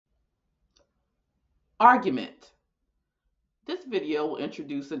Argument. This video will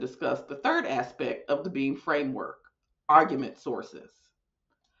introduce and discuss the third aspect of the BEAM framework, argument sources.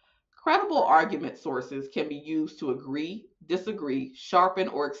 Credible argument sources can be used to agree, disagree, sharpen,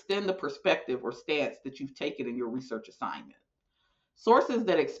 or extend the perspective or stance that you've taken in your research assignment. Sources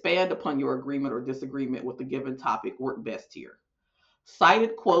that expand upon your agreement or disagreement with a given topic work best here.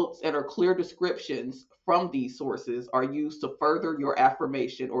 Cited quotes and or clear descriptions from these sources are used to further your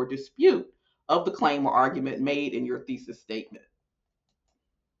affirmation or dispute of the claim or argument made in your thesis statement.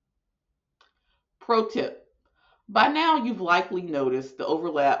 Pro tip. By now, you've likely noticed the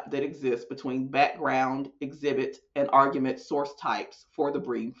overlap that exists between background, exhibit, and argument source types for the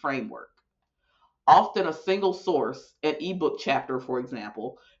BREAM framework. Often a single source, an ebook chapter, for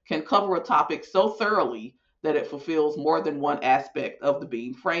example, can cover a topic so thoroughly that it fulfills more than one aspect of the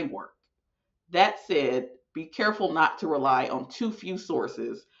BEAM framework. That said, be careful not to rely on too few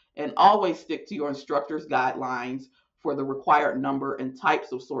sources and always stick to your instructor's guidelines for the required number and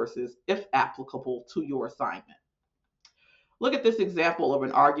types of sources if applicable to your assignment. Look at this example of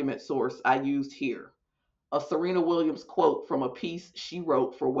an argument source I used here. A Serena Williams quote from a piece she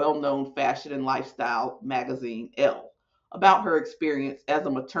wrote for well-known fashion and lifestyle magazine Elle about her experience as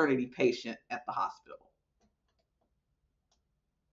a maternity patient at the hospital.